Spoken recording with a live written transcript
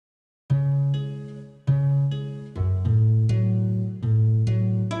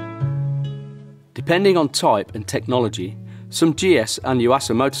Depending on type and technology, some GS and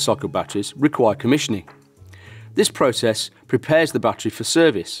Yuasa motorcycle batteries require commissioning. This process prepares the battery for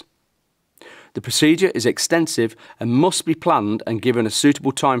service. The procedure is extensive and must be planned and given a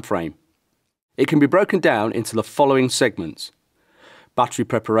suitable time frame. It can be broken down into the following segments: battery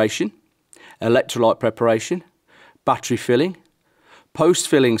preparation, electrolyte preparation, battery filling,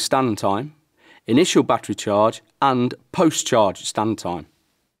 post-filling stand time, initial battery charge and post-charge stand time.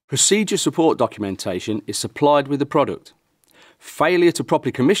 Procedure support documentation is supplied with the product. Failure to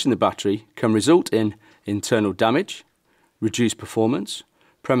properly commission the battery can result in internal damage, reduced performance,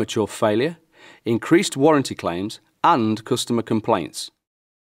 premature failure, increased warranty claims and customer complaints.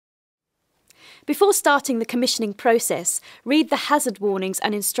 Before starting the commissioning process, read the hazard warnings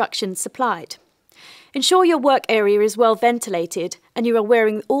and instructions supplied. Ensure your work area is well ventilated and you are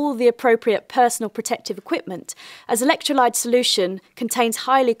wearing all the appropriate personal protective equipment, as electrolyte solution contains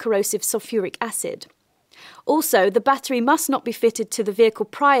highly corrosive sulfuric acid. Also, the battery must not be fitted to the vehicle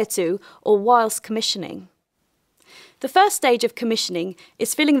prior to or whilst commissioning. The first stage of commissioning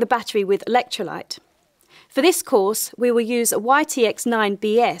is filling the battery with electrolyte. For this course, we will use a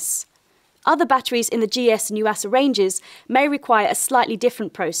YTX9BS. Other batteries in the GS and Yuasa ranges may require a slightly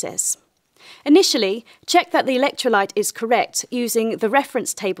different process. Initially, check that the electrolyte is correct using the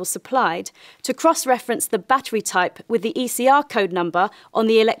reference table supplied to cross-reference the battery type with the ECR code number on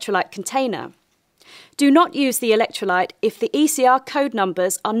the electrolyte container. Do not use the electrolyte if the ECR code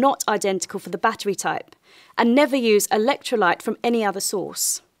numbers are not identical for the battery type, and never use electrolyte from any other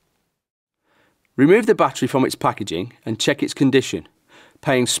source. Remove the battery from its packaging and check its condition,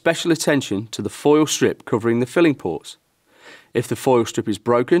 paying special attention to the foil strip covering the filling ports. If the foil strip is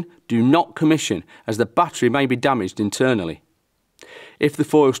broken, do not commission, as the battery may be damaged internally. If the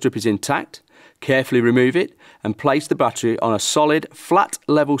foil strip is intact, carefully remove it and place the battery on a solid, flat,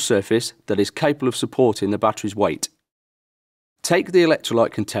 level surface that is capable of supporting the battery's weight. Take the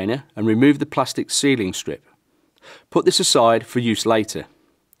electrolyte container and remove the plastic sealing strip. Put this aside for use later.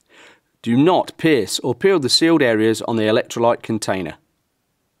 Do not pierce or peel the sealed areas on the electrolyte container.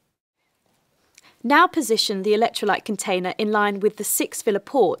 Now position the electrolyte container in line with the 6 filler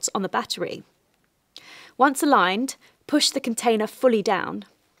ports on the battery. Once aligned, push the container fully down.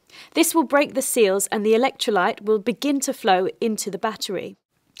 This will break the seals and the electrolyte will begin to flow into the battery.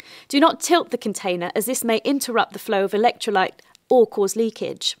 Do not tilt the container, as this may interrupt the flow of electrolyte or cause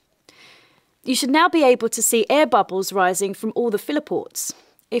leakage. You should now be able to see air bubbles rising from all the filler ports.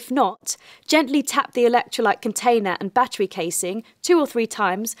 If not, gently tap the electrolyte container and battery casing 2 or 3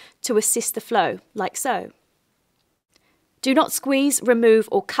 times to assist the flow, like so. Do not squeeze, remove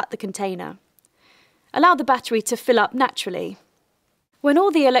or cut the container. Allow the battery to fill up naturally. When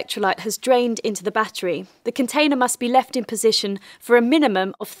all the electrolyte has drained into the battery, the container must be left in position for a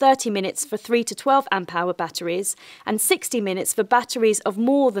minimum of 30 minutes for 3 to 12 amp hour batteries and 60 minutes for batteries of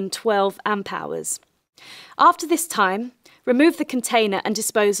more than 12 amp hours. After this time, remove the container and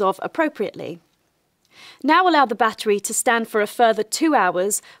dispose of appropriately. Now allow the battery to stand for a further 2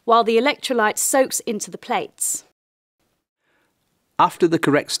 hours while the electrolyte soaks into the plates. After the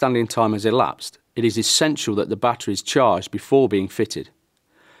correct standing time has elapsed, it is essential that the battery is charged before being fitted.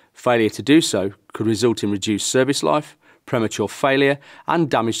 Failure to do so could result in reduced service life, premature failure and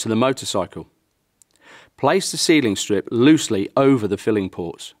damage to the motorcycle. Place the sealing strip loosely over the filling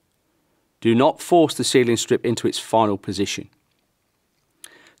ports. Do not force the sealing strip into its final position.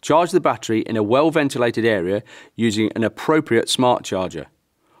 Charge the battery in a well-ventilated area using an appropriate smart charger.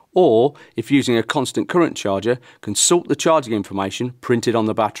 Or, if using a constant current charger, consult the charging information printed on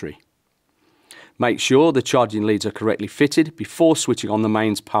the battery. Make sure the charging leads are correctly fitted before switching on the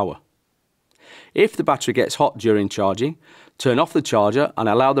mains power. If the battery gets hot during charging, turn off the charger and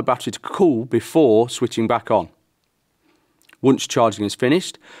allow the battery to cool before switching back on. Once charging is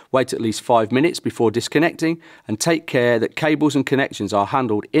finished, wait at least 5 minutes before disconnecting and take care that cables and connections are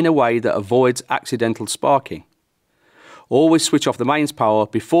handled in a way that avoids accidental sparking. Always switch off the mains power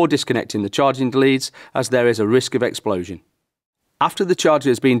before disconnecting the charging leads, as there is a risk of explosion. After the charger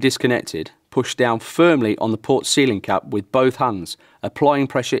has been disconnected, push down firmly on the port sealing cap with both hands, applying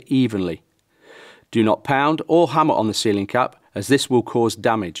pressure evenly. Do not pound or hammer on the sealing cap, as this will cause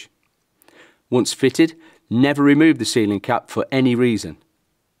damage. Once fitted, never remove the sealing cap for any reason.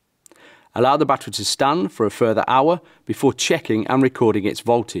 Allow the battery to stand for a further hour before checking and recording its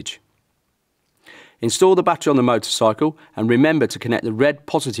voltage. Install the battery on the motorcycle and remember to connect the red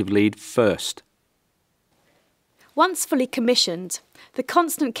positive lead first. Once fully commissioned, the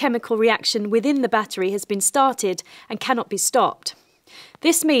constant chemical reaction within the battery has been started and cannot be stopped.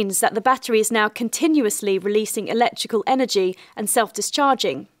 This means that the battery is now continuously releasing electrical energy and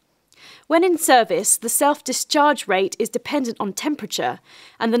self-discharging. When in service, the self-discharge rate is dependent on temperature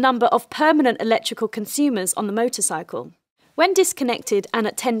and the number of permanent electrical consumers on the motorcycle. When disconnected and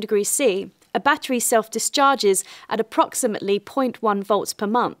at 10 degrees C, a battery self-discharges at approximately 0.1 volts per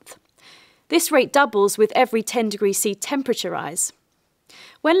month. This rate doubles with every 10 degrees C temperature rise.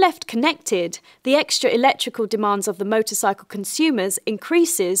 When left connected, the extra electrical demands of the motorcycle consumers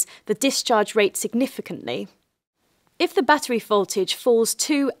increases the discharge rate significantly. If the battery voltage falls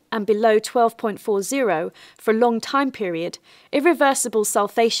to and below 12.40 for a long time period, irreversible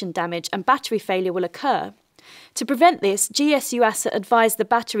sulfation damage and battery failure will occur. To prevent this, GS Yuasa advised the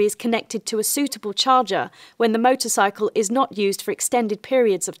battery is connected to a suitable charger when the motorcycle is not used for extended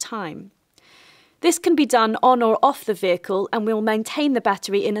periods of time. This can be done on or off the vehicle and will maintain the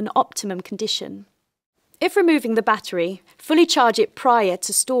battery in an optimum condition. If removing the battery, fully charge it prior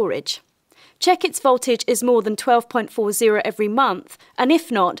to storage. Check its voltage is more than 12.40 every month, and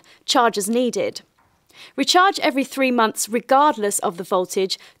if not, charge as needed. Recharge every 3 months regardless of the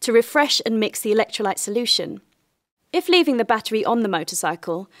voltage to refresh and mix the electrolyte solution. If leaving the battery on the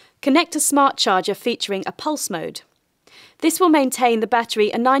motorcycle, connect a smart charger featuring a pulse mode. This will maintain the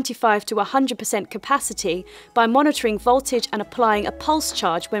battery at 95 to 100% capacity by monitoring voltage and applying a pulse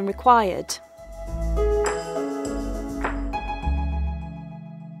charge when required.